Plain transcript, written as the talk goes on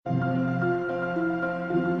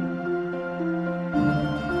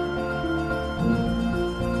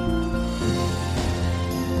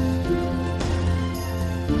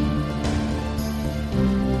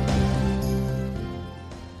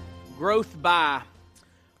growth by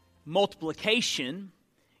multiplication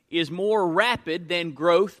is more rapid than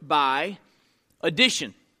growth by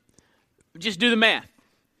addition. Just do the math.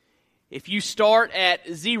 If you start at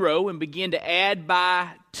 0 and begin to add by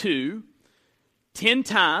 2, 10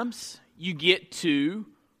 times you get to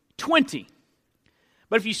 20.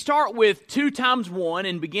 But if you start with 2 times 1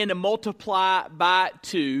 and begin to multiply by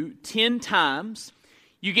 2 10 times,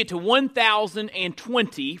 you get to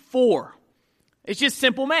 1,024. It's just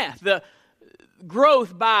simple math. The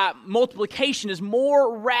growth by multiplication is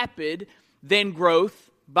more rapid than growth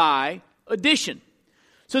by addition.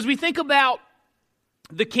 So as we think about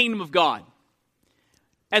the kingdom of God,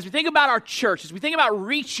 as we think about our church, as we think about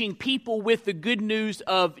reaching people with the good news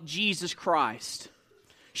of Jesus Christ,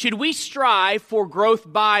 should we strive for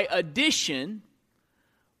growth by addition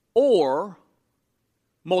or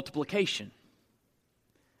multiplication?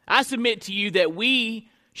 I submit to you that we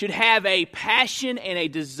should have a passion and a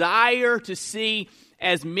desire to see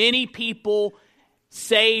as many people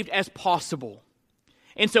saved as possible.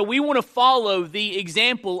 And so we want to follow the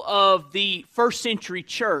example of the first century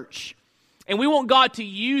church. And we want God to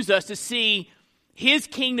use us to see His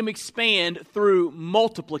kingdom expand through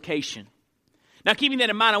multiplication. Now, keeping that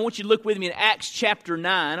in mind, I want you to look with me in Acts chapter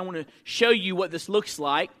 9. I want to show you what this looks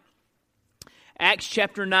like. Acts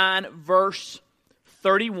chapter 9, verse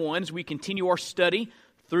 31, as we continue our study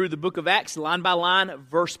through the book of Acts, line by line,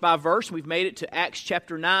 verse by verse. We've made it to Acts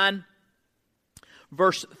chapter 9,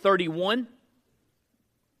 verse 31.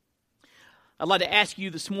 I'd like to ask you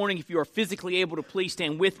this morning, if you are physically able to please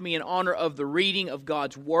stand with me in honor of the reading of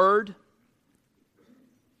God's Word.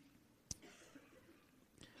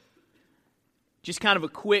 Just kind of a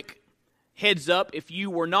quick heads up, if you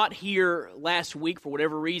were not here last week for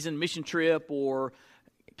whatever reason, mission trip or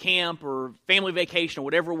camp or family vacation or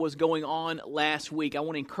whatever was going on last week, I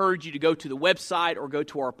want to encourage you to go to the website or go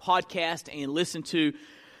to our podcast and listen to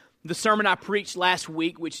the sermon I preached last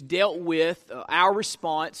week, which dealt with our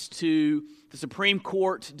response to the Supreme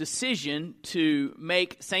Court decision to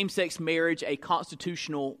make same-sex marriage a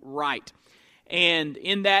constitutional right. And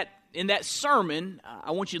in that sermon,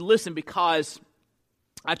 I want you to listen because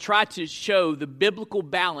I try to show the biblical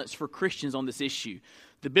balance for Christians on this issue.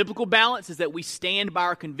 The biblical balance is that we stand by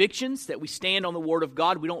our convictions, that we stand on the Word of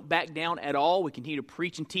God. We don't back down at all. We continue to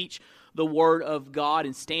preach and teach the Word of God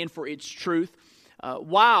and stand for its truth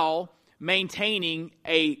while maintaining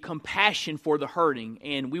a compassion for the hurting.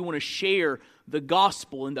 And we want to share the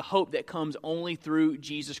gospel and the hope that comes only through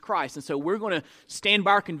Jesus Christ. And so we're going to stand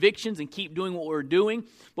by our convictions and keep doing what we're doing,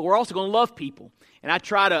 but we're also going to love people. And I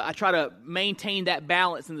try to maintain that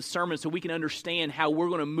balance in the sermon so we can understand how we're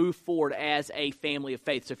going to move forward as a family of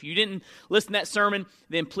faith. So if you didn't listen to that sermon,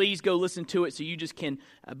 then please go listen to it so you just can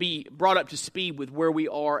be brought up to speed with where we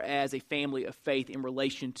are as a family of faith in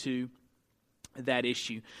relation to that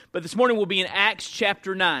issue. But this morning we'll be in Acts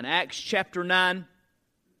chapter 9. Acts chapter 9,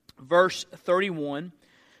 verse 31.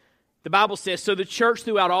 The Bible says, "So the church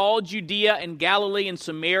throughout all Judea and Galilee and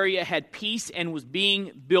Samaria had peace and was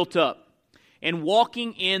being built up. And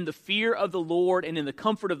walking in the fear of the Lord and in the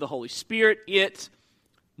comfort of the Holy Spirit, it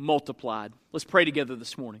multiplied." Let's pray together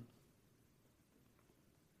this morning.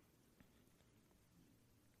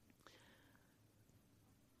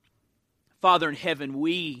 Father in heaven,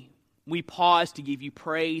 we pause to give you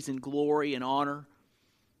praise and glory and honor.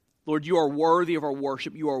 Lord, you are worthy of our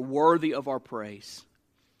worship. You are worthy of our praise.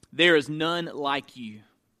 There is none like you.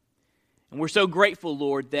 And we're so grateful,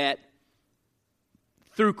 Lord, that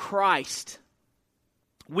through Christ,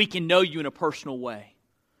 we can know you in a personal way.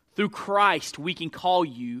 Through Christ, we can call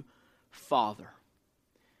you Father.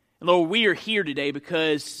 And Lord, we are here today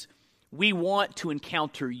because we want to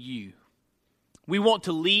encounter you. We want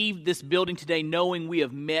to leave this building today knowing we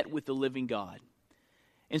have met with the living God.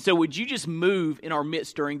 And so would you just move in our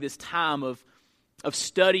midst during this time of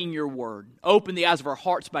studying your word. Open the eyes of our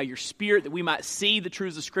hearts by your Spirit that we might see the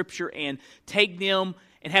truths of Scripture and take them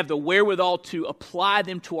and have the wherewithal to apply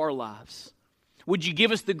them to our lives. Would you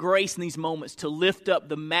give us the grace in these moments to lift up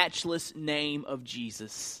the matchless name of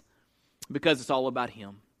Jesus, because it's all about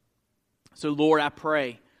Him. So Lord, I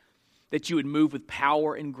pray that you would move with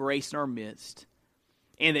power and grace in our midst,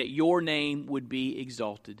 and that your name would be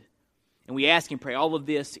exalted. And we ask and pray all of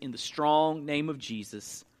this in the strong name of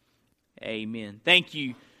Jesus. Amen. Thank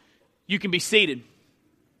you. You can be seated.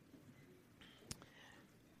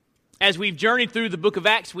 As we've journeyed through the book of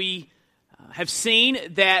Acts, we have seen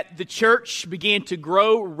that the church began to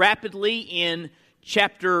grow rapidly in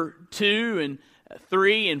chapter 2 and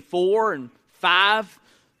 3 and 4 and 5,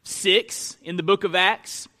 6 in the book of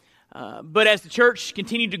Acts. But as the church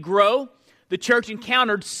continued to grow, the church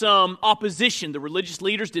encountered some opposition. The religious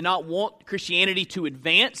leaders did not want Christianity to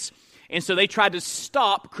advance, and so they tried to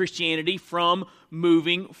stop Christianity from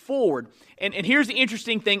moving forward. And here's the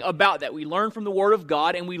interesting thing about that. We learn from the Word of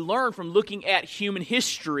God, and we learn from looking at human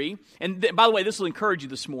history. And by the way, this will encourage you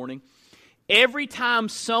this morning. Every time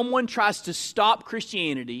someone tries to stop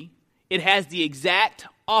Christianity, it has the exact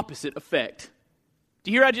opposite effect.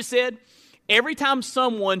 Do you hear what I just said? Every time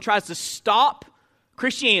someone tries to stop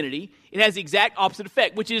Christianity, it has the exact opposite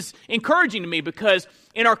effect, which is encouraging to me because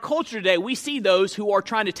in our culture today, we see those who are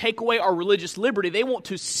trying to take away our religious liberty. They want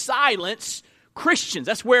to silence Christians.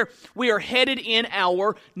 That's where we are headed in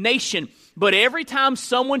our nation. But every time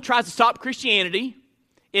someone tries to stop Christianity,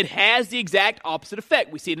 it has the exact opposite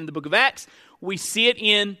effect. We see it in the book of Acts. We see it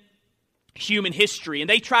in human history. And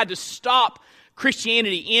they tried to stop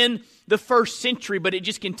Christianity in the first century, but it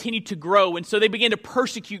just continued to grow. And so they began to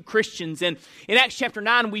persecute Christians. And in Acts chapter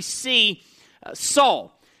 9, we see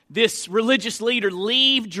Saul, this religious leader,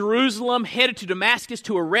 leave Jerusalem, headed to Damascus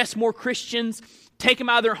to arrest more Christians, take them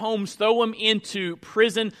out of their homes, throw them into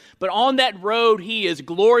prison. But on that road, he is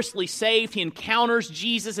gloriously saved. He encounters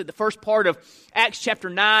Jesus at the first part of Acts chapter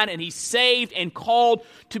 9, and he's saved and called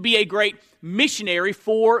to be a great missionary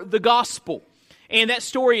for the gospel. And that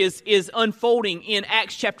story is unfolding in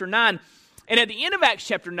Acts chapter 9. And at the end of Acts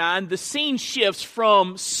chapter 9, the scene shifts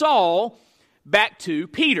from Saul back to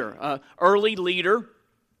Peter, an early leader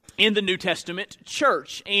in the New Testament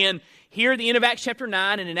church. And here at the end of Acts chapter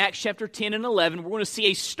 9 and in Acts chapter 10 and 11, we're going to see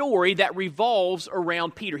a story that revolves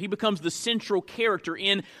around Peter. He becomes the central character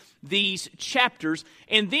in these chapters.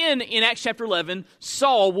 And then in Acts chapter 11,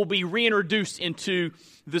 Saul will be reintroduced into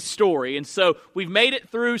the story. And so we've made it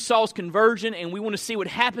through Saul's conversion, and we want to see what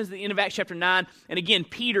happens at the end of Acts chapter 9. And again,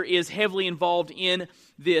 Peter is heavily involved in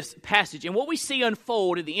this passage. And what we see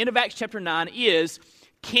unfold at the end of Acts chapter 9 is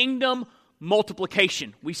kingdom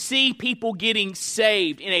multiplication. We see people getting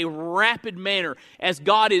saved in a rapid manner as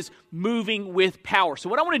God is moving with power. So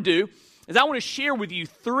what I want to do is I want to share with you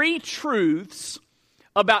 3 truths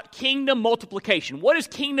about kingdom multiplication. What does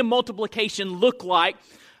kingdom multiplication look like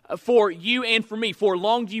for you and for me, for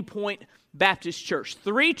Longview Point Baptist Church?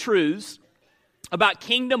 3 truths about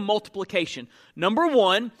kingdom multiplication. Number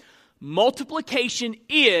 1, multiplication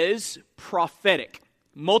is prophetic.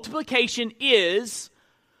 Multiplication is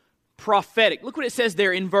prophetic. Look what it says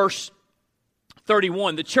there in verse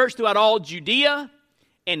 31. The church throughout all Judea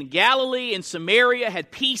and Galilee and Samaria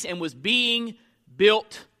had peace and was being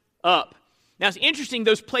built up. Now it's interesting,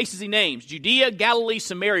 those places he names, Judea, Galilee,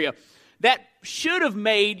 Samaria. That should have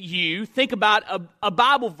made you think about a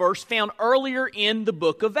Bible verse found earlier in the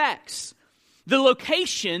book of Acts. The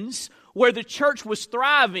locations where the church was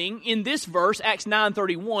thriving in this verse, Acts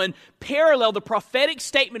 9:31, parallel the prophetic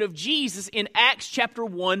statement of Jesus in Acts chapter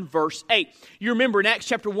 1, verse 8. You remember in Acts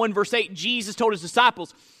chapter 1, verse 8, Jesus told his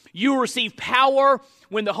disciples, "You will receive power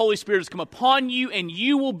when the Holy Spirit has come upon you, and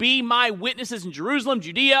you will be my witnesses in Jerusalem,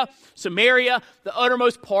 Judea, Samaria, the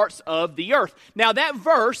uttermost parts of the earth." Now that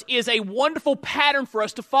verse is a wonderful pattern for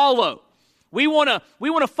us to follow. We want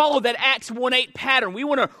to follow that Acts 1:8 pattern. We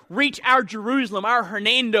want to reach our Jerusalem, our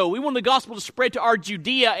Hernando. We want the gospel to spread to our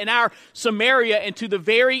Judea and our Samaria and to the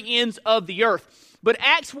very ends of the earth. But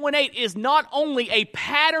Acts 1:8 is not only a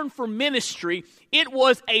pattern for ministry, it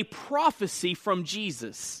was a prophecy from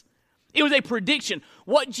Jesus. It was a prediction.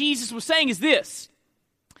 What Jesus was saying is this: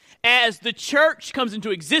 as the church comes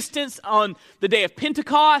into existence on the day of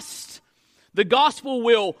Pentecost, the gospel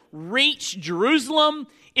will reach Jerusalem.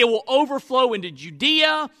 It will overflow into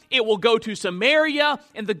Judea, it will go to Samaria,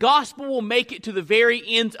 and the gospel will make it to the very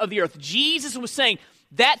ends of the earth. Jesus was saying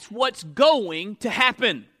that's what's going to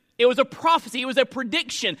happen. It was a prophecy, it was a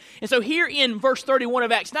prediction. And so here in verse 31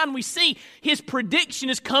 of Acts 9, we see his prediction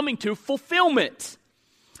is coming to fulfillment.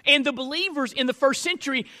 And the believers in the first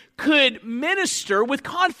century could minister with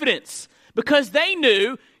confidence because they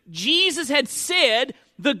knew Jesus had said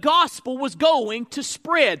the gospel was going to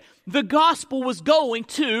spread. The gospel was going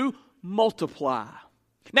to multiply.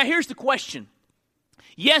 Now here's the question.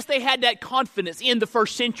 Yes, they had that confidence in the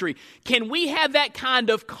first century. Can we have that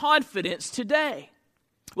kind of confidence today?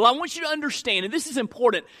 Well, I want you to understand, and this is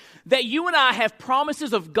important, that you and I have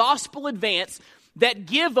promises of gospel advance that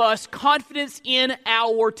give us confidence in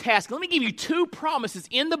our task. Let me give you 2 promises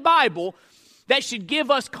in the Bible that should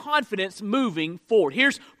give us confidence moving forward.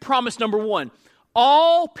 Here's promise number 1.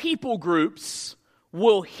 All people groups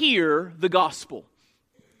will hear the gospel.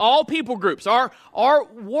 All people groups. Our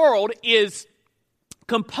world is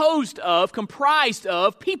comprised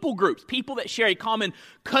of people groups, people that share a common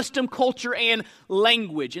custom, culture, and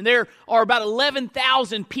language. And there are about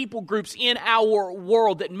 11,000 people groups in our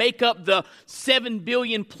world that make up the 7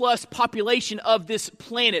 billion plus population of this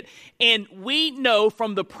planet. And we know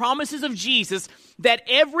from the promises of Jesus that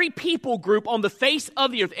every people group on the face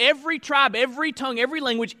of the earth, every tribe, every tongue, every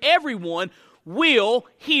language, everyone will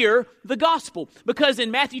hear the gospel. Because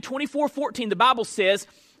in Matthew 24:14, the Bible says,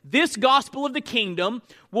 this gospel of the kingdom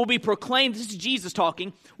will be proclaimed, this is Jesus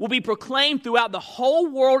talking, will be proclaimed throughout the whole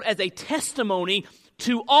world as a testimony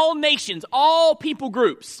to all nations, all people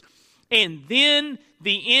groups. And then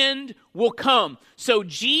the end will come. So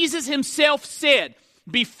Jesus himself said,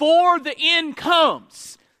 before the end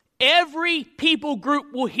comes, every people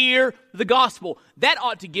group will hear the gospel. That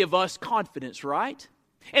ought to give us confidence, right?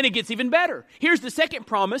 And it gets even better. Here's the second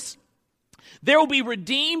promise. There will be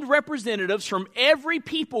redeemed representatives from every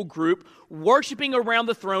people group worshiping around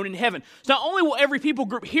the throne in heaven. So not only will every people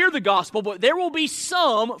group hear the gospel, but there will be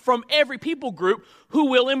some from every people group who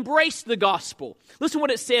will embrace the gospel. Listen what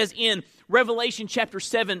it says in Revelation chapter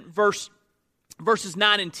 7, verses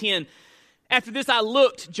 9 and 10. After this I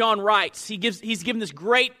looked, John writes, he's given this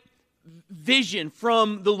great vision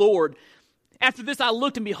from the Lord. After this I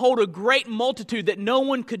looked, and behold, a great multitude that no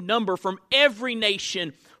one could number from every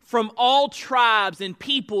nation, from all tribes and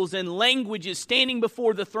peoples and languages, standing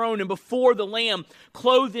before the throne and before the Lamb,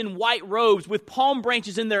 clothed in white robes, with palm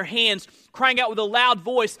branches in their hands, crying out with a loud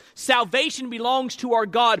voice, salvation belongs to our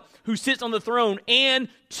God who sits on the throne and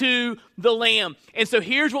to the Lamb. And so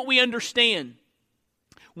here's what we understand.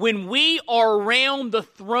 When we are around the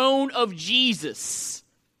throne of Jesus,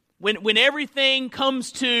 when everything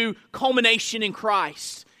comes to culmination in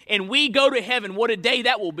Christ, and we go to heaven, what a day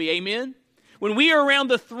that will be, amen? When we are around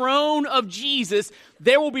the throne of Jesus,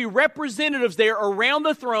 there will be representatives there around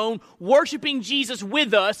the throne worshiping Jesus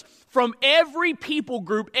with us from every people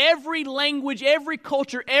group, every language, every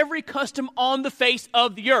culture, every custom on the face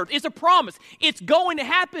of the earth. It's a promise. It's going to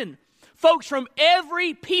happen. Folks from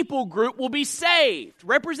every people group will be saved.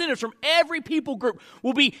 Representatives from every people group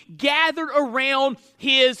will be gathered around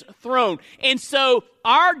his throne. And so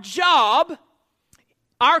our job,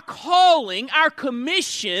 our calling, our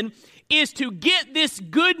commission is to get this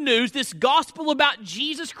good news, this gospel about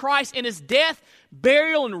Jesus Christ and his death,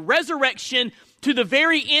 burial, and resurrection to the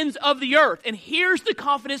very ends of the earth. And here's the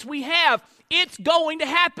confidence we have. It's going to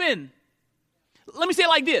happen. Let me say it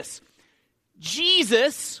like this.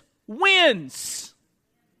 Jesus wins.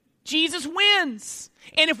 Jesus wins.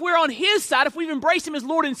 And if we're on his side, if we've embraced him as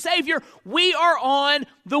Lord and Savior, we are on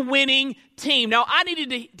the winning team. Now, I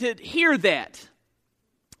needed to hear that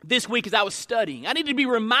this week as I was studying. I need to be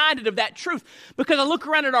reminded of that truth because I look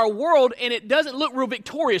around at our world and it doesn't look real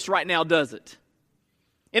victorious right now, does it?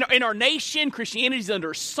 In our nation, Christianity is under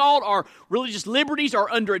assault. Our religious liberties are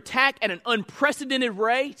under attack at an unprecedented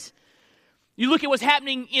rate. You look at what's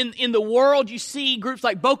happening in the world, you see groups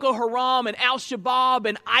like Boko Haram and Al-Shabaab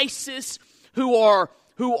and ISIS who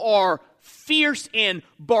are fierce and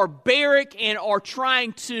barbaric and are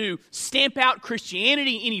trying to stamp out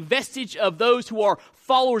Christianity, any vestige of those who are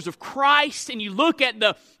followers of Christ. And you look at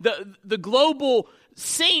the global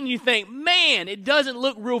scene, you think, man, it doesn't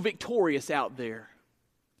look real victorious out there.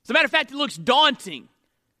 As a matter of fact, it looks daunting.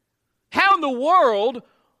 How in the world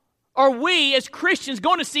are we as Christians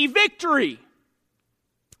going to see victory?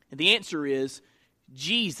 And the answer is,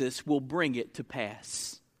 Jesus will bring it to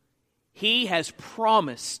pass. He has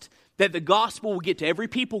promised that the gospel will get to every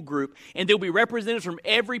people group, and there will be representatives from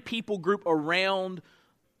every people group around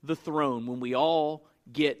the throne when we all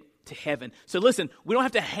get to heaven. So listen, we don't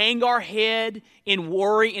have to hang our head in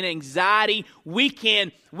worry and anxiety. We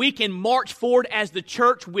can march forward as the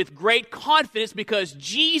church with great confidence because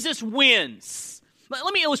Jesus wins.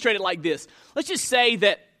 Let me illustrate it like this. Let's just say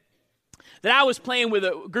that I was playing with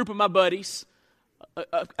a group of my buddies,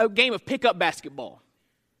 a game of pickup basketball.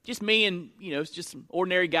 Just me and, it's just some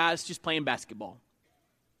ordinary guys just playing basketball.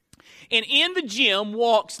 And in the gym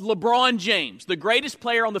walks LeBron James, the greatest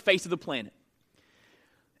player on the face of the planet.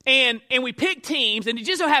 And we pick teams, and it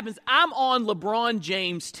just so happens I'm on LeBron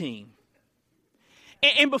James' team.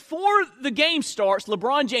 And before the game starts,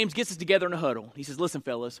 LeBron James gets us together in a huddle. He says, listen,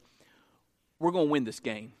 fellas, we're going to win this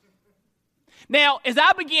game. Now, as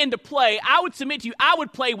I began to play, I would submit to you, I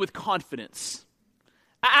would play with confidence.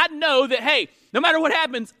 I'd know that, hey, no matter what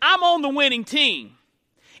happens, I'm on the winning team.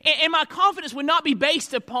 And my confidence would not be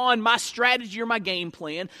based upon my strategy or my game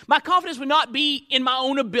plan. My confidence would not be in my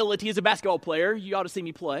own ability as a basketball player. You ought to see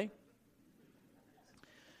me play.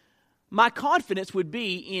 My confidence would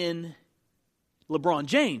be in LeBron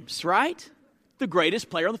James, right? The greatest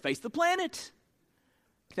player on the face of the planet.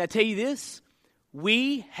 Can I tell you this?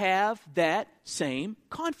 We have that same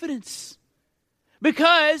confidence.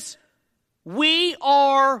 Because we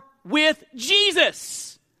are with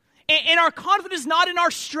Jesus. And our confidence is not in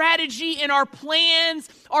our strategy, in our plans.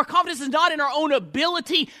 Our confidence is not in our own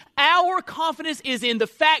ability. Our confidence is in the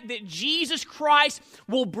fact that Jesus Christ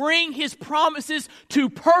will bring His promises to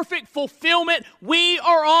perfect fulfillment. We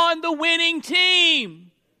are on the winning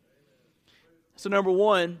team. So number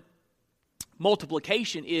one,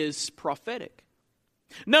 multiplication is prophetic.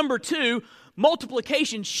 Number two,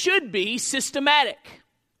 multiplication should be systematic.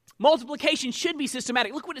 Multiplication should be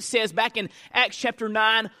systematic. Look what it says back in Acts chapter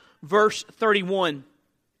 9, verse 31.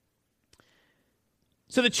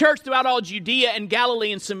 So the church throughout all Judea and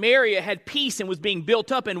Galilee and Samaria had peace and was being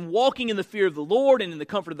built up and walking in the fear of the Lord and in the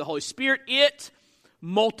comfort of the Holy Spirit. It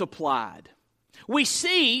multiplied. We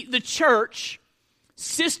see the church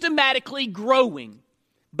systematically growing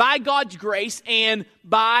by God's grace and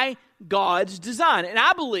by God's design. And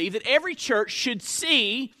I believe that every church should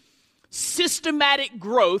see systematic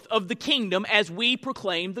growth of the kingdom as we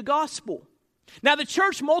proclaim the gospel. Now, the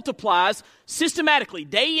church multiplies systematically,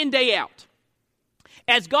 day in, day out,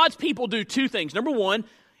 as God's people do two things. Number one,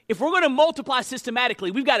 if we're going to multiply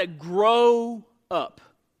systematically, we've got to grow up.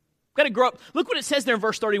 We've got to grow up. Look what it says there in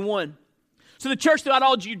verse 31. So the church throughout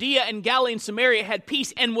all Judea and Galilee and Samaria had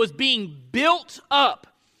peace and was being built up.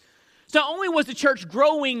 So not only was the church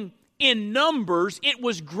growing in numbers, it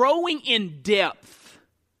was growing in depth.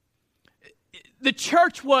 The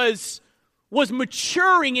church was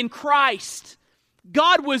maturing in Christ.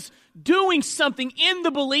 God was doing something in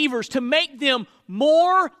the believers to make them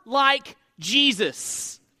more like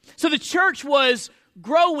Jesus. So the church was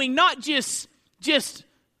growing not just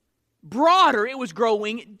broader, it was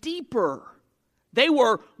growing deeper. They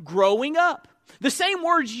were growing up. The same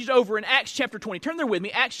words used over in Acts chapter 20. Turn there with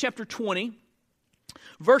me, Acts chapter 20,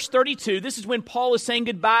 verse 32. This is when Paul is saying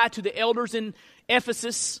goodbye to the elders in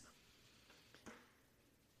Ephesus,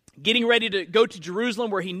 getting ready to go to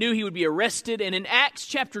Jerusalem where he knew he would be arrested. And in Acts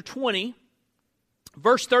chapter 20,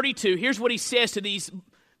 verse 32, here's what he says to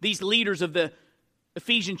these leaders of the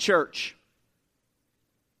Ephesian church.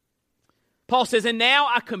 Paul says, "And now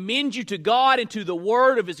I commend you to God and to the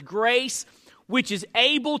word of His grace, which is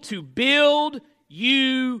able to build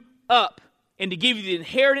you up and to give you the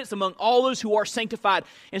inheritance among all those who are sanctified."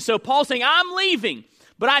 And so Paul's saying, I'm leaving.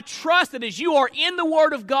 But I trust that as you are in the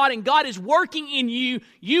Word of God and God is working in you,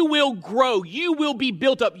 you will grow. You will be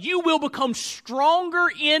built up. You will become stronger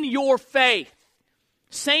in your faith.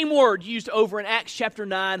 Same word used over in Acts chapter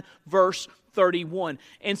 9, verse 31.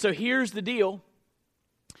 And so here's the deal.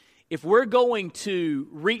 If we're going to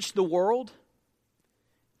reach the world,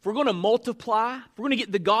 if we're going to multiply, if we're going to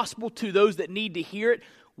get the gospel to those that need to hear it,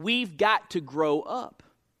 we've got to grow up.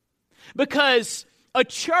 Because a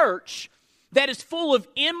church that is full of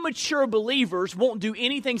immature believers won't do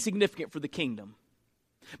anything significant for the kingdom.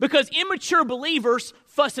 Because immature believers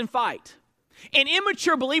fuss and fight. And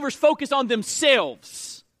immature believers focus on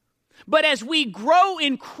themselves. But as we grow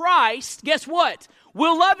in Christ, guess what?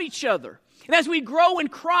 We'll love each other. And as we grow in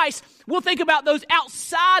Christ, we'll think about those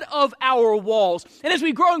outside of our walls. And as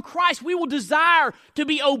we grow in Christ, we will desire to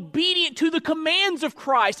be obedient to the commands of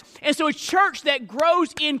Christ. And so a church that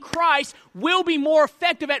grows in Christ will be more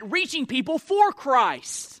effective at reaching people for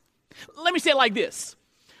Christ. Let me say it like this.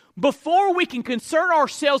 Before we can concern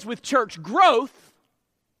ourselves with church growth,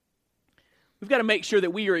 we've got to make sure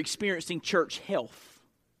that we are experiencing church health.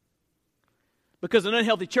 Because an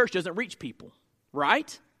unhealthy church doesn't reach people,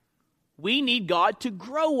 right? We need God to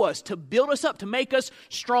grow us, to build us up, to make us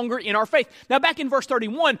stronger in our faith. Now, back in verse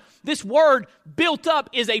 31, this word built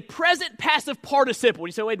up is a present passive participle.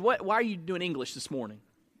 You say, wait, why are you doing English this morning?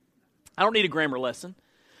 I don't need a grammar lesson.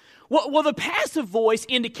 Well, the passive voice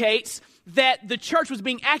indicates that the church was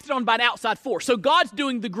being acted on by an outside force. So God's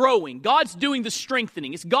doing the growing. God's doing the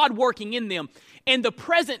strengthening. It's God working in them. And the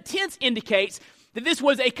present tense indicates that this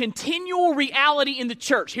was a continual reality in the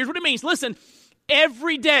church. Here's what it means. Listen,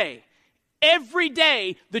 every day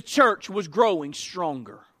the church was growing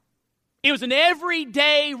stronger. It was an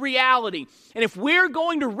everyday reality. And if we're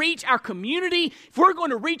going to reach our community, if we're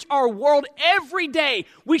going to reach our world every day,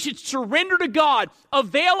 we should surrender to God,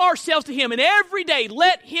 avail ourselves to Him, and every day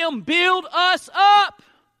let Him build us up.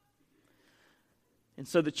 And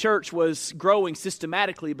so the church was growing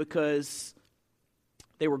systematically because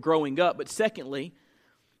they were growing up. But secondly,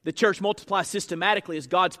 the church multiplies systematically as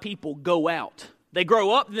God's people go out. They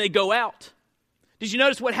grow up and they go out. Did you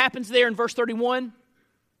notice what happens there in verse 31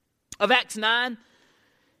 of Acts 9?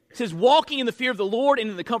 It says, walking in the fear of the Lord and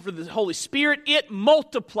in the comfort of the Holy Spirit, it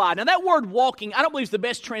multiplied. Now that word walking, I don't believe is the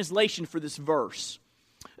best translation for this verse.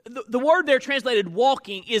 The word there translated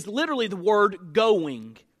walking is literally the word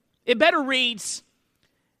going. It better reads,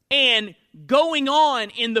 and going on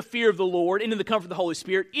in the fear of the Lord and in the comfort of the Holy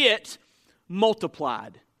Spirit, it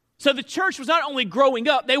multiplied. So the church was not only growing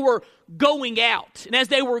up, they were going out. And as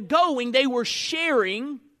they were going, they were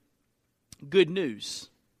sharing good news,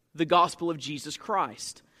 the gospel of Jesus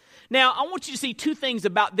Christ. Now, I want you to see two things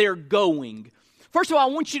about their going. First of all,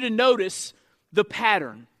 I want you to notice the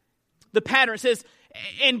pattern. The pattern, it says,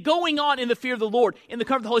 and going on in the fear of the Lord, in the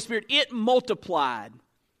comfort of the Holy Spirit, it multiplied.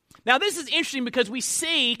 Now, this is interesting because we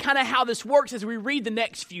see kind of how this works as we read the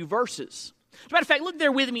next few verses. As a matter of fact, look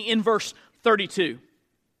there with me in verse 32.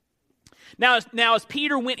 Now, as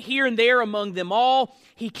Peter went here and there among them all,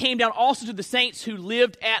 he came down also to the saints who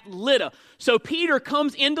lived at Lydda. So Peter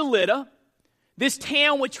comes into Lydda, this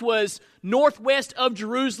town which was northwest of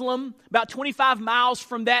Jerusalem, about 25 miles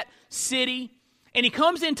from that city. And he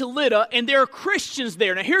comes into Lydda, and there are Christians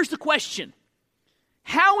there. Now, here's the question.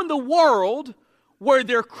 How in the world were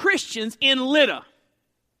there Christians in Lydda?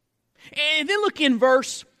 And then look in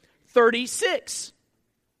verse 36.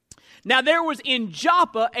 Now, there was in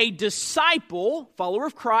Joppa a disciple, follower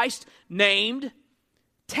of Christ, named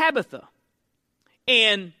Tabitha.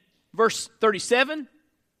 And verse 37,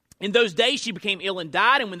 in those days she became ill and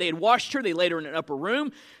died, and when they had washed her, they laid her in an upper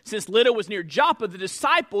room. Since Lydda was near Joppa, the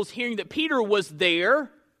disciples, hearing that Peter was there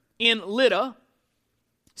in Lydda,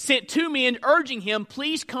 sent 2 men urging him,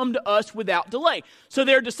 please come to us without delay. So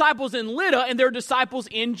there are disciples in Lydda and there are disciples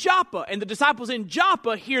in Joppa. And the disciples in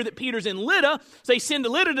Joppa hear that Peter's in Lydda, so they send to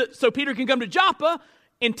Lydda so Peter can come to Joppa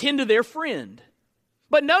and tend to their friend.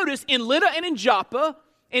 But notice, in Lydda and in Joppa,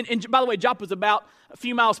 and by the way, Joppa was about a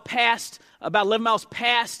few miles past, about 11 miles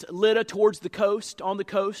past Lydda towards the coast, on the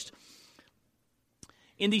coast.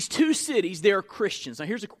 In these two cities, there are Christians. Now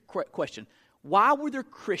here's a question. Why were there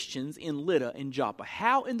Christians in Lydda and Joppa?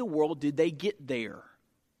 How in the world did they get there?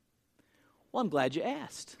 Well, I'm glad you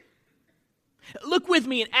asked. Look with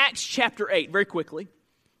me in Acts chapter 8, very quickly.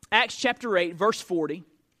 Acts chapter 8, verse 40. I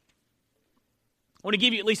want to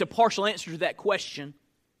give you at least a partial answer to that question.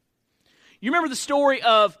 You remember the story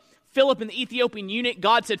of Philip and the Ethiopian eunuch?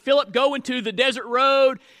 God said, Philip, go into the desert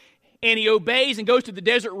road. And he obeys and goes to the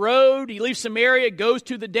desert road. He leaves Samaria, goes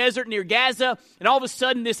to the desert near Gaza. And all of a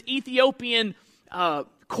sudden, this Ethiopian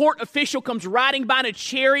court official comes riding by in a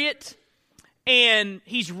chariot. And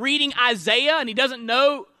he's reading Isaiah. And he doesn't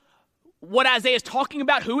know what Isaiah is talking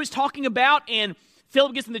about, who it's talking about. And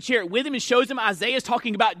Philip gets in the chariot with him and shows him Isaiah is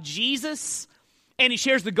talking about Jesus. And he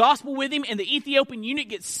shares the gospel with him. And the Ethiopian eunuch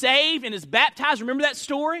gets saved and is baptized. Remember that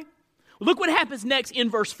story? Look what happens next in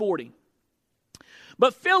verse 40.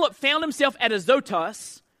 But Philip found himself at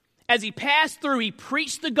Azotus. As he passed through, he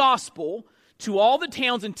preached the gospel to all the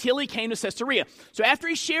towns until he came to Caesarea. So after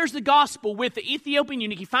he shares the gospel with the Ethiopian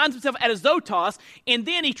eunuch, he finds himself at Azotus, and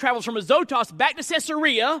then he travels from Azotus back to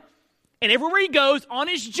Caesarea, and everywhere he goes on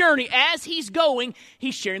his journey, as he's going,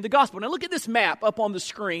 he's sharing the gospel. Now look at this map up on the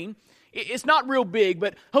screen. It's not real big,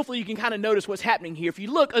 but hopefully you can kind of notice what's happening here. If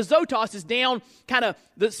you look, Azotus is down kind of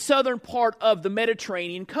the southern part of the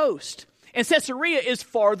Mediterranean coast. And Caesarea is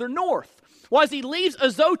farther north. Well, as he leaves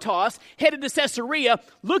Azotus, headed to Caesarea,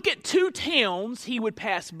 look at 2 towns he would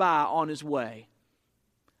pass by on his way.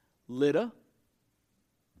 Lydda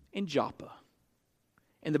and Joppa.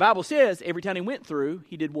 And the Bible says every town he went through,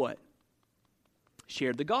 he did what?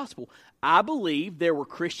 Shared the gospel. I believe there were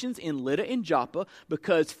Christians in Lydda and Joppa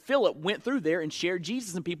because Philip went through there and shared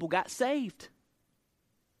Jesus and people got saved.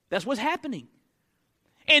 That's what's happening.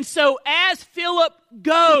 And so as Philip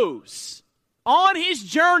goes on his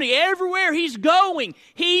journey, everywhere he's going,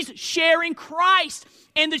 he's sharing Christ.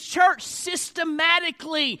 And the church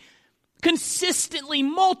systematically, consistently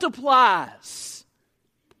multiplies.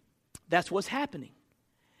 That's what's happening.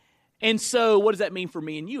 And so what does that mean for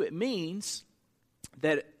me and you? It means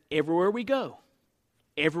that everywhere we go,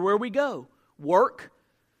 work,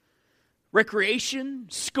 recreation,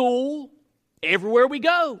 school, everywhere we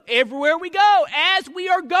go, as we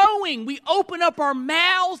are going, we open up our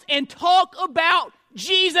mouths and talk about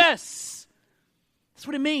Jesus. That's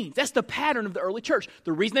what it means. That's the pattern of the early church.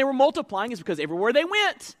 The reason they were multiplying is because everywhere they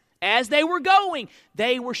went, as they were going,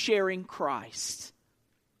 they were sharing Christ.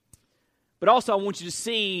 But also I want you to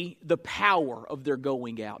see the power of their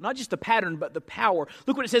going out. Not just the pattern, but the power.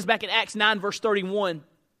 Look what it says back in Acts 9, verse 31.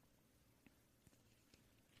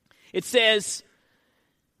 It says,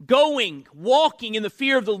 going, walking in the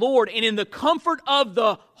fear of the Lord and in the comfort of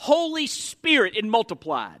the Holy Spirit, it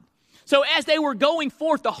multiplied. So as they were going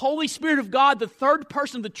forth, the Holy Spirit of God, the third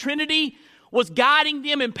person of the Trinity, was guiding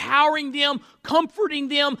them, empowering them, comforting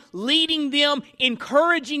them, leading them,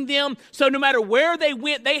 encouraging them. So no matter where they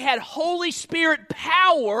went, they had Holy Spirit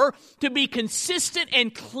power to be consistent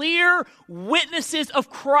and clear witnesses of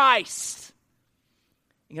Christ.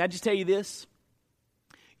 And can I just tell you this?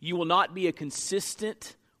 You will not be a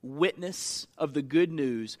consistent witness of the good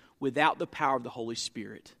news without the power of the Holy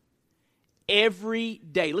Spirit. Every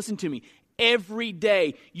day, listen to me, every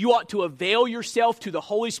day you ought to avail yourself to the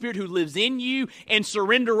Holy Spirit who lives in you and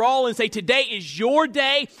surrender all and say, today is your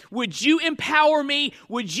day. Would you empower me?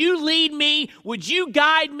 Would you lead me? Would you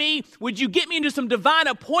guide me? Would you get me into some divine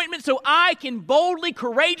appointment so I can boldly,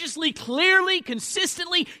 courageously, clearly,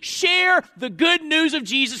 consistently share the good news of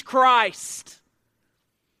Jesus Christ?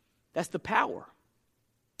 That's the power.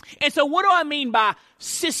 And so what do I mean by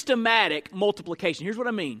systematic multiplication? Here's what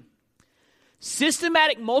I mean.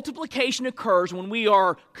 Systematic multiplication occurs when we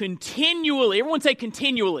are continually, everyone say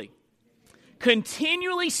continually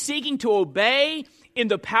seeking to obey in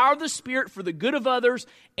the power of the Spirit for the good of others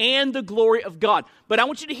and the glory of God. But I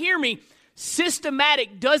want you to hear me,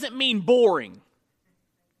 systematic doesn't mean boring.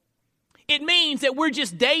 It means that we're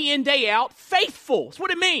just day in, day out faithful. That's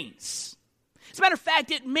what it means. As a matter of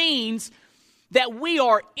fact, it means that we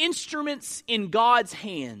are instruments in God's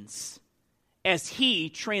hands as He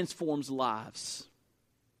transforms lives.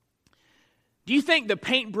 Do you think the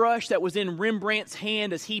paintbrush that was in Rembrandt's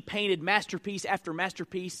hand as he painted masterpiece after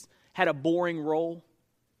masterpiece had a boring role?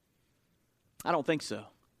 I don't think so.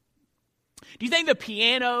 Do you think the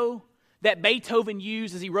piano that Beethoven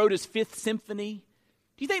used as he wrote his Fifth Symphony,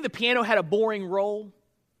 do you think the piano had a boring role?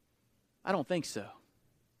 I don't think so.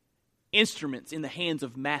 Instruments in the hands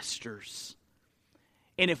of masters.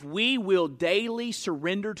 And if we will daily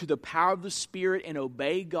surrender to the power of the Spirit and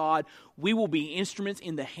obey God, we will be instruments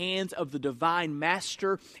in the hands of the divine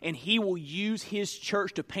master, and He will use His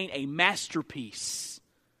church to paint a masterpiece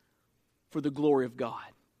for the glory of God.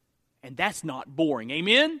 And that's not boring.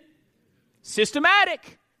 Amen?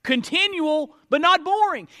 Systematic, continual, but not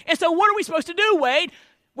boring. And so what are we supposed to do, Wade?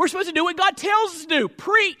 We're supposed to do what God tells us to do.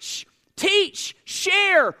 Preach, teach,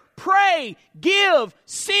 share, pray, give,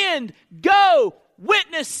 send, go,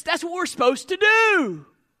 witness. That's what we're supposed to do.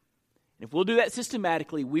 And if we'll do that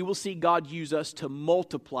systematically, we will see God use us to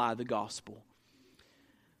multiply the gospel.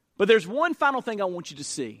 But there's one final thing I want you to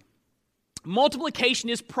see. Multiplication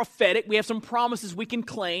is prophetic. We have some promises we can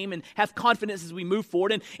claim and have confidence as we move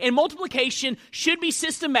forward. And multiplication should be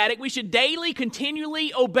systematic. We should daily,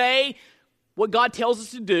 continually obey what God tells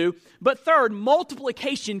us to do. But third,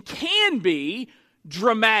 multiplication can be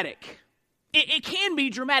dramatic. It can be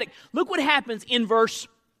dramatic. Look what happens in verse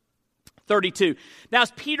 32. Now,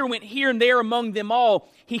 as Peter went here and there among them all,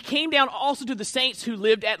 he came down also to the saints who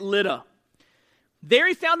lived at Lydda. There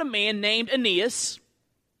he found a man named Aeneas,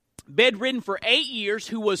 bedridden for 8 years,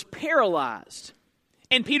 who was paralyzed.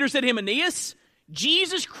 And Peter said to him, Aeneas,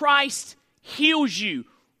 Jesus Christ heals you.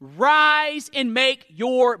 Rise and make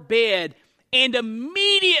your bed. And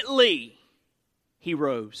immediately he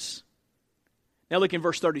rose. Now look in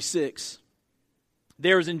verse 36.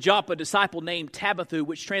 There was in Joppa a disciple named Tabitha,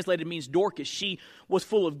 which translated means Dorcas. She was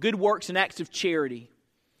full of good works and acts of charity.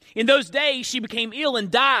 In those days she became ill and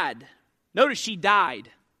died. Notice she died.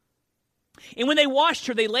 And when they washed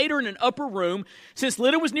her, they laid her in an upper room. Since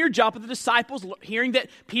Lydda was near Joppa, the disciples, hearing that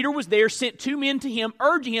Peter was there, sent 2 men to him,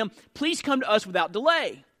 urging him, please come to us without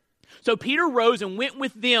delay. So Peter rose and went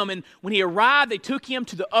with them, and when he arrived, they took him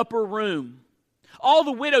to the upper room. All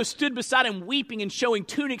the widows stood beside him weeping and showing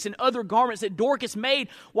tunics and other garments that Dorcas made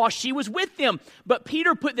while she was with them. But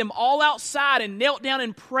Peter put them all outside and knelt down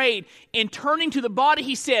and prayed. And turning to the body,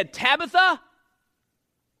 he said, Tabitha,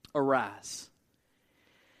 arise.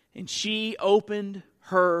 And she opened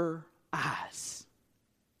her eyes.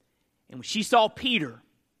 And when she saw Peter,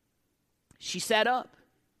 she sat up.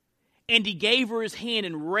 And he gave her his hand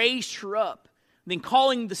and raised her up. Then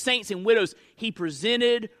calling the saints and widows, he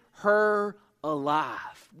presented her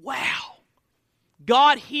alive. Wow.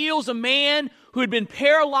 God heals a man who had been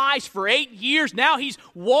paralyzed for 8 years. Now he's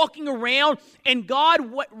walking around, and God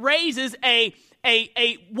raises a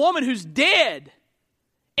woman who's dead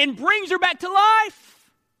and brings her back to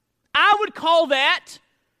life. I would call that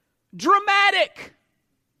dramatic.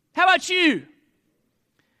 How about you?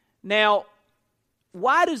 Now,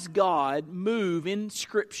 why does God move in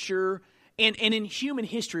Scripture and in human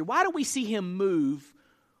history? Why do we see Him move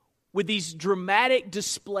with these dramatic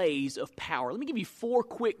displays of power? Let me give you 4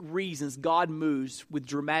 quick reasons God moves with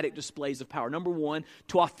dramatic displays of power. Number 1,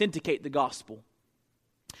 to authenticate the gospel.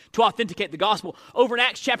 To authenticate the gospel. Over in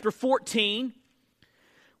Acts chapter 14,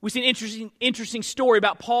 we see an interesting story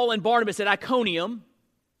about Paul and Barnabas at Iconium.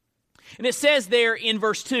 And it says there in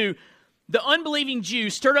verse 2, the unbelieving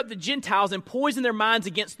Jews stirred up the Gentiles and poisoned their minds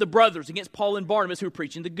against the brothers, against Paul and Barnabas who were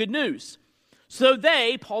preaching the good news. So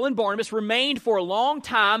they, Paul and Barnabas, remained for a long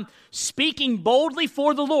time speaking boldly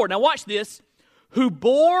for the Lord. Now watch this. Who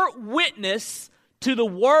bore witness to the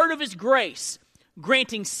word of his grace,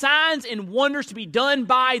 granting signs and wonders to be done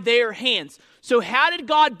by their hands. So how did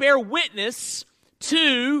God bear witness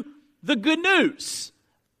to the good news?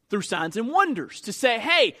 Through signs and wonders. To say,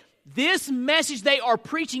 hey, this message they are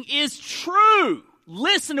preaching is true.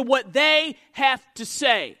 Listen to what they have to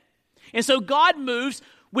say. And so God moves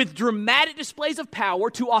with dramatic displays of power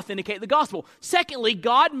to authenticate the gospel. Secondly,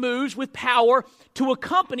 God moves with power to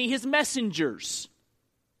accompany his messengers.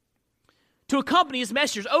 To accompany his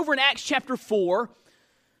messengers. Over in Acts chapter 4,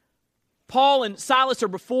 Paul and Silas are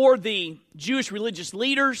before the Jewish religious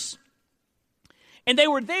leaders. And they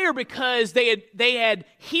were there because they had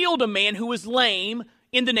healed a man who was lame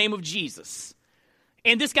in the name of Jesus.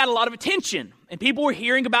 And this got a lot of attention. And people were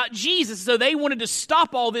hearing about Jesus. So they wanted to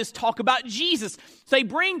stop all this talk about Jesus. So they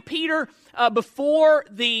bring Peter before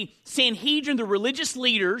the Sanhedrin, the religious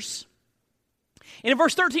leaders. And in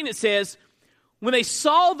verse 13 it says, when they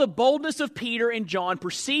saw the boldness of Peter and John,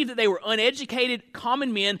 perceived that they were uneducated,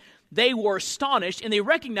 common men, they were astonished, and they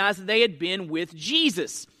recognized that they had been with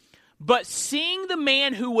Jesus. But seeing the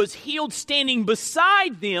man who was healed standing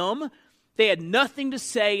beside them, they had nothing to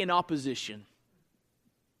say in opposition.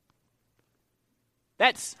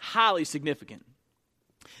 That's highly significant.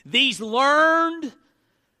 These learned,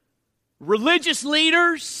 religious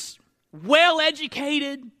leaders,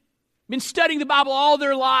 well-educated, been studying the Bible all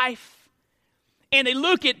their life, and they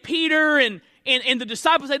look at Peter and the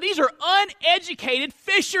disciples and say, these are uneducated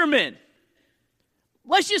fishermen.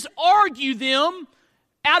 Let's just argue them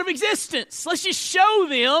out of existence. Let's just show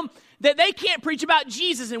them that they can't preach about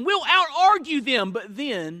Jesus, and we'll out-argue them. But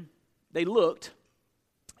then they looked,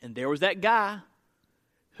 and there was that guy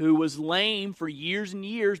who was lame for years and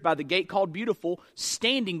years by the gate called Beautiful,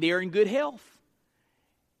 standing there in good health.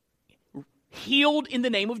 Healed in the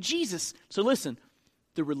name of Jesus. So listen,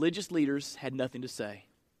 the religious leaders had nothing to say.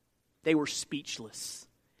 They were speechless.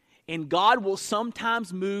 And God will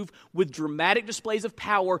sometimes move with dramatic displays of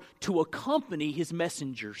power to accompany his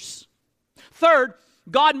messengers. Third,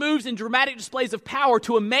 God moves in dramatic displays of power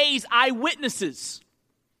to amaze eyewitnesses.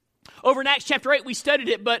 Over in Acts chapter 8, we studied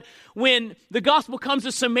it, but when the gospel comes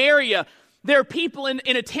to Samaria, there are people in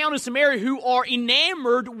a town in Samaria who are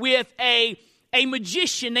enamored with a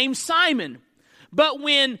magician named Simon. But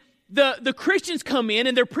when the Christians come in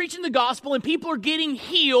and they're preaching the gospel and people are getting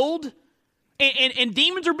healed and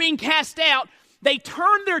demons are being cast out, they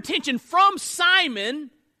turn their attention from Simon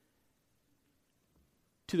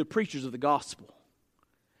to the preachers of the gospel.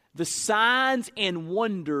 The signs and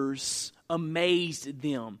wonders amazed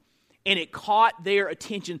them, and it caught their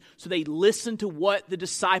attention, so they listened to what the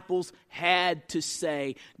disciples had to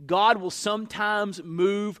say. God will sometimes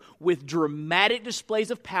move with dramatic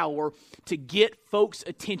displays of power to get folks'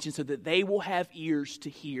 attention so that they will have ears to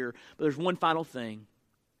hear. But there's one final thing.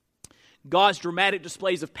 God's dramatic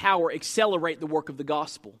displays of power accelerate the work of the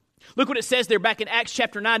gospel. Look what it says there back in Acts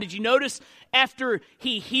chapter 9. Did you notice after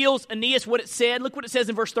he heals Aeneas what it said? Look what it says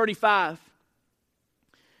in verse 35.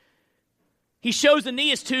 He shows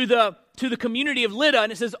Aeneas to the community of Lydda,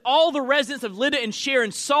 and it says, all the residents of Lydda and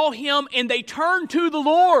Sharon saw him, and they turned to the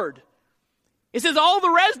Lord. It says all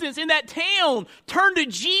the residents in that town turned to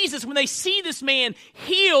Jesus when they see this man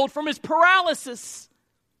healed from his paralysis.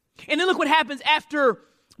 And then look what happens after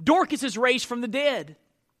Dorcas is raised from the dead.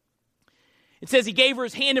 It says he gave her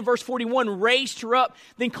his hand in verse 41, raised her up.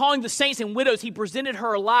 Then calling the saints and widows, he presented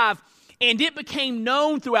her alive. And it became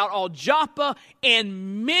known throughout all Joppa,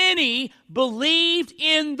 and many believed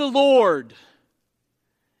in the Lord.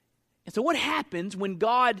 And so what happens when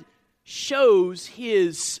God shows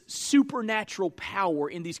his supernatural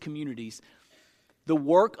power in these communities? The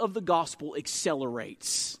work of the gospel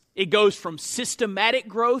accelerates. It goes from systematic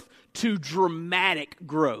growth to dramatic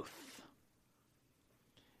growth.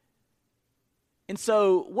 And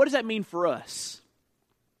so, what does that mean for us?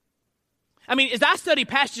 I mean, as I study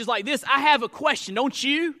passages like this, I have a question, don't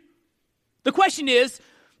you? The question is,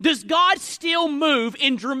 does God still move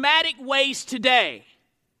in dramatic ways today?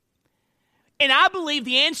 And I believe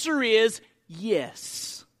the answer is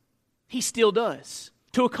yes. He still does.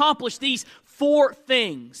 To accomplish these four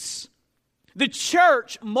things. The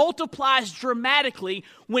church multiplies dramatically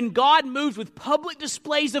when God moves with public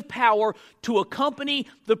displays of power to accompany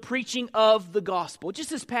the preaching of the gospel. Just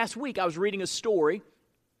this past week, I was reading a story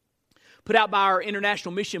put out by our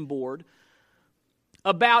International Mission Board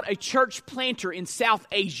about a church planter in South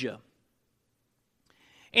Asia.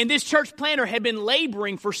 And this church planter had been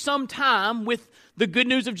laboring for some time with the good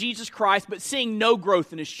news of Jesus Christ, but seeing no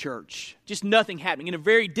growth in his church. Just nothing happening in a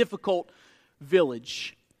very difficult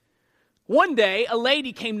village. One day, a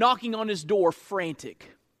lady came knocking on his door frantic.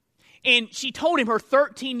 And she told him her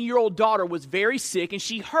 13-year-old daughter was very sick, and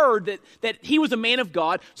she heard that he was a man of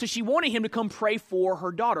God, so she wanted him to come pray for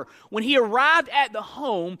her daughter. When he arrived at the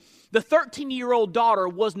home, the 13-year-old daughter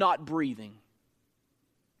was not breathing.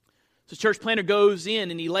 So church planter goes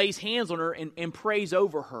in and he lays hands on her and prays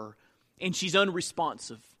over her, and she's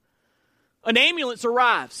unresponsive. An ambulance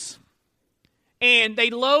arrives, and they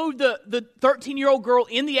load the 13-year-old girl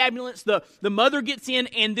in the ambulance. The mother gets in,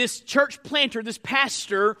 and this church planter, this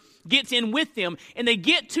pastor, gets in with them, and they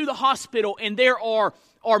get to the hospital, and there are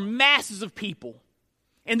masses of people.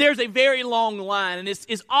 And there's a very long line, and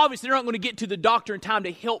it's obvious they're not going to get to the doctor in time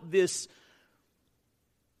to help this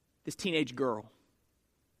teenage girl.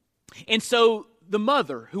 And so the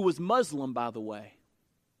mother, who was Muslim, by the way,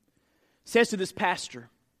 says to this pastor,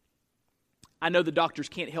 "I know the doctors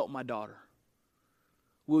can't help my daughter.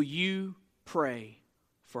 Will you pray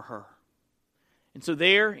for her?" And so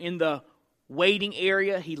there in the waiting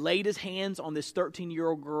area, he laid his hands on this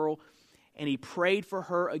 13-year-old girl, and he prayed for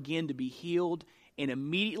her again to be healed. And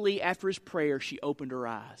immediately after his prayer, she opened her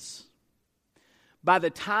eyes. By the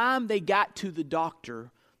time they got to the doctor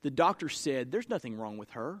said, "There's nothing wrong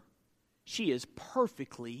with her. She is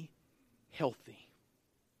perfectly healthy."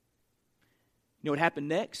 You know what happened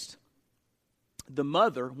next? The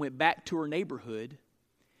mother went back to her neighborhood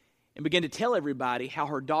and began to tell everybody how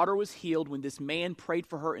her daughter was healed when this man prayed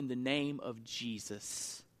for her in the name of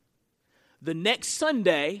Jesus. The next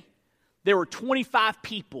Sunday, there were 25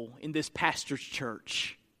 people in this pastor's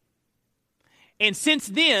church. And since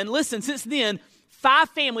then, 5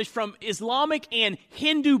 families from Islamic and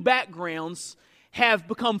Hindu backgrounds have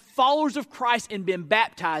become followers of Christ and been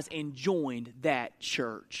baptized and joined that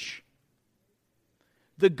church.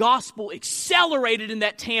 The gospel accelerated in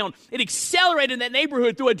that town. It accelerated in that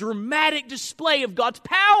neighborhood through a dramatic display of God's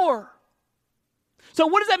power. So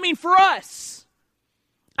what does that mean for us?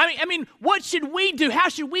 I mean, what should we do? How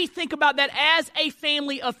should we think about that as a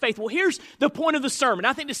family of faith? Well, here's the point of the sermon.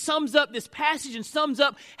 I think this sums up this passage and sums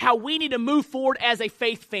up how we need to move forward as a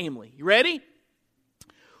faith family. You ready?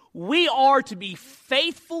 We are to be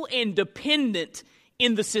faithful and dependent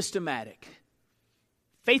in the systematic.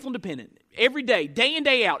 Faithful and dependent. Every day, day in,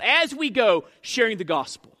 day out, as we go, sharing the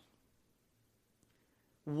gospel.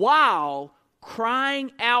 While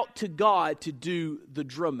crying out to God to do the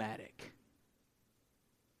dramatic.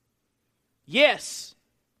 Yes,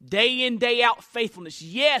 day in, day out faithfulness.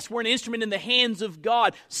 Yes, we're an instrument in the hands of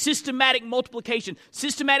God. Systematic multiplication,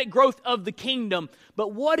 systematic growth of the kingdom.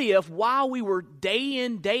 But what if, while we were day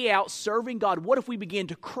in, day out serving God, what if we began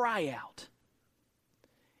to cry out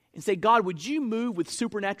and say, "God, would you move with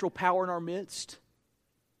supernatural power in our midst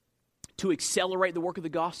to accelerate the work of the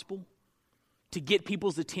gospel, to get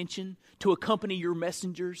people's attention, to accompany your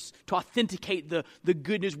messengers, to authenticate the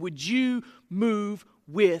good news? Would you move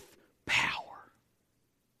with power?"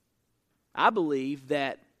 I believe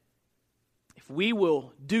that if we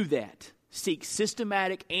will do that, seek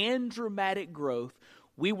systematic and dramatic growth,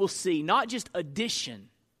 we will see not just addition,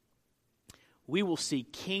 we will see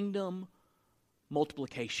kingdom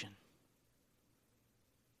multiplication.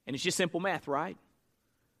 And it's just simple math, right?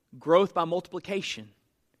 Growth by multiplication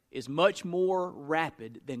is much more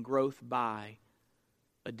rapid than growth by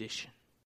addition.